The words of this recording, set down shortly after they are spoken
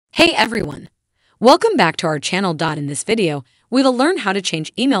Hey everyone! Welcome back to our channel. In this video, we will learn how to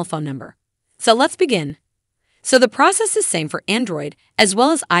change email phone number. So let's begin. So the process is same for Android as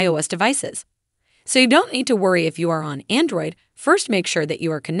well as iOS devices. So you don't need to worry if you are on Android. First, make sure that you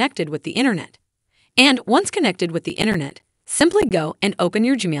are connected with the internet. And once connected with the internet, simply go and open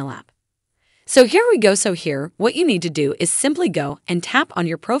your Gmail app. So here we go. So here, what you need to do is simply go and tap on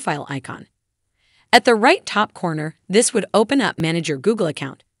your profile icon. At the right top corner, this would open up Manage your Google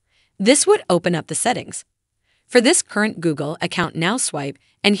account. This would open up the settings. For this current Google account, now swipe,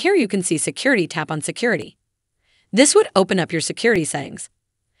 and here you can see Security. Tap on Security. This would open up your security settings.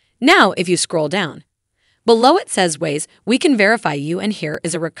 Now, if you scroll down, below it says Ways we can verify you, and here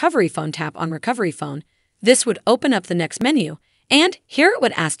is a recovery phone. Tap on Recovery Phone. This would open up the next menu, and here it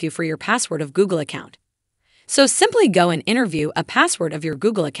would ask you for your password of Google account. So simply go and interview a password of your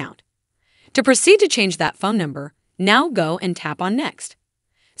Google account. To proceed to change that phone number, now go and tap on Next.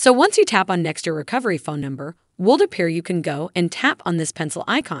 So once you tap on Next, your recovery phone number will appear. You can go and tap on this pencil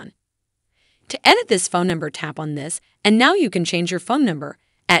icon. To edit this phone number, tap on this, and now you can change your phone number.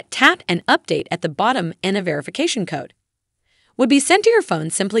 At Tap and Update at the bottom, and a verification code would be sent to your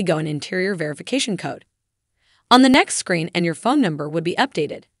phone. Simply go and enter your verification code on the next screen, and your phone number would be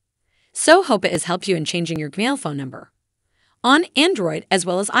updated. So hope it has helped you in changing your Gmail phone number on Android as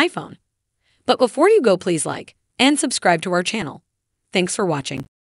well as iPhone. But before you go, please like and subscribe to our channel. Thanks for watching.